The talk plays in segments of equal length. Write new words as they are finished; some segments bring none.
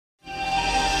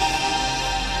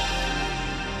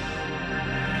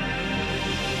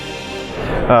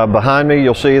Behind me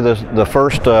you'll see the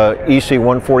first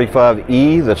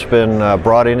EC145e that's been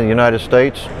brought into the United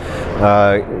States.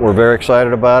 We're very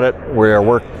excited about it. We're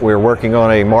working on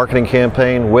a marketing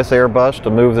campaign with Airbus to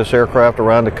move this aircraft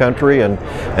around the country and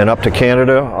up to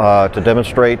Canada to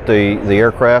demonstrate the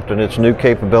aircraft and its new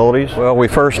capabilities. Well, we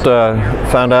first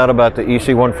found out about the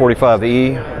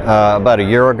EC145e about a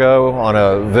year ago on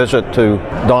a visit to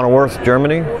Donauwörth,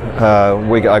 Germany.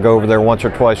 I go over there once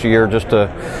or twice a year just to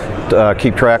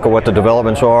keep track of what the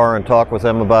developments are and talk with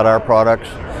them about our products.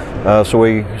 So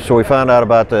we found out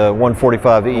about the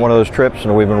 145e, one of those trips,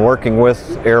 and we've been working with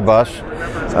Airbus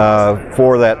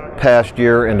for that past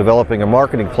year in developing a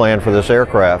marketing plan for this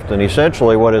aircraft. And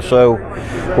essentially what is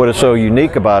so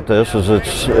unique about this is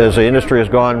as the industry has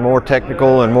gone more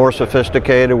technical and more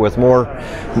sophisticated with more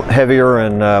heavier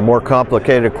and more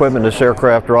complicated equipment, this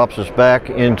aircraft drops us back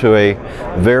into a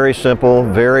very simple,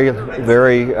 very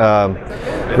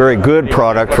good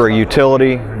product for a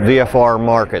utility VFR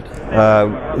market.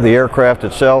 The aircraft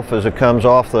itself, as it comes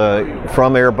off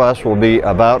from Airbus, will be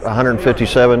about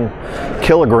 157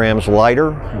 kilograms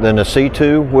lighter than the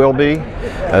C2 will be.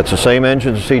 It's the same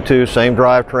engine as the C2, same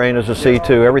drivetrain as the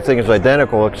C2. Everything is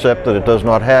identical except that it does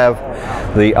not have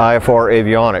the IFR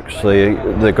avionics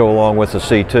that go along with the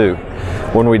C2.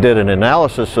 When we did an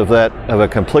analysis of a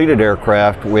completed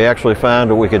aircraft, we actually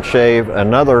found that we could shave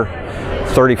another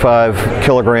 35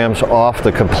 kilograms off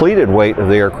the completed weight of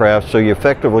the aircraft, so you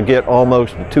effectively get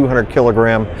almost a 200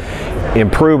 kilogram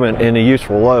improvement in the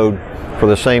useful load for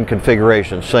the same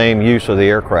configuration, same use of the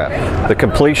aircraft. The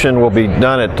completion will be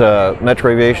done at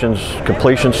Metro Aviation's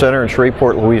Completion Center in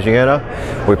Shreveport, Louisiana.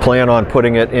 We plan on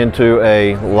putting it into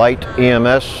a light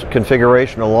EMS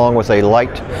configuration along with a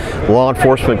light law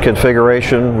enforcement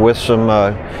configuration with some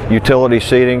utility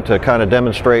seating to kind of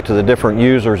demonstrate to the different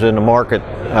users in the market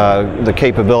the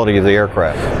capability of the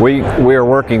aircraft. We are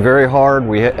working very hard.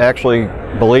 We actually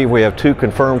believe we have 2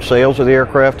 confirmed sales of the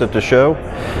aircraft at the show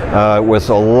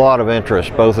with a lot of interest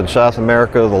both in South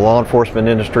America, the law enforcement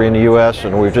industry in the U.S.,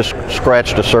 and we've just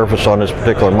scratched the surface on this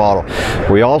particular model.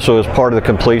 We also, as part of the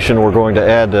completion, we're going to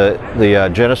add the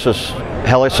Genesis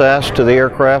Helisas to the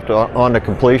aircraft on the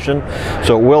completion,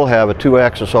 so it will have a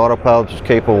 2-axis autopilot that's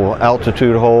capable of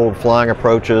altitude hold, flying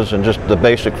approaches, and just the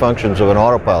basic functions of an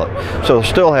autopilot. So it'll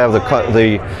still have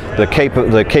the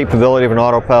capability of an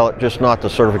autopilot, just not the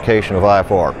certification of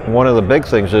IFR. One of the big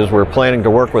things is we're planning to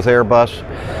work with Airbus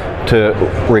to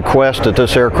request that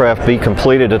this aircraft be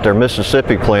completed at their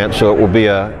Mississippi plant, so it will be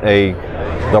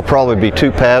there'll probably be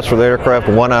 2 paths for the aircraft,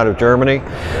 one out of Germany,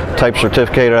 type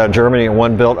certificated out of Germany, and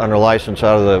one built under license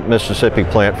out of the Mississippi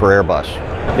plant for Airbus.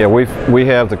 Yeah, we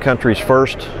have the country's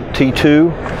first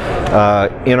T2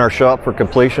 in our shop for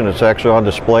completion. It's actually on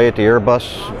display at the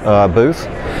Airbus booth.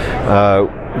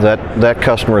 That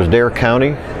customer is Dare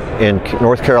County in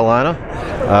North Carolina.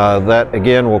 That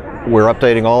again, we're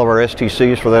updating all of our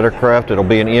STCs for that aircraft. It'll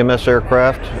be an EMS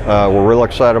aircraft. We're real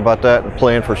excited about that and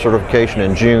plan for certification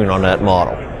in June on that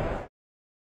model.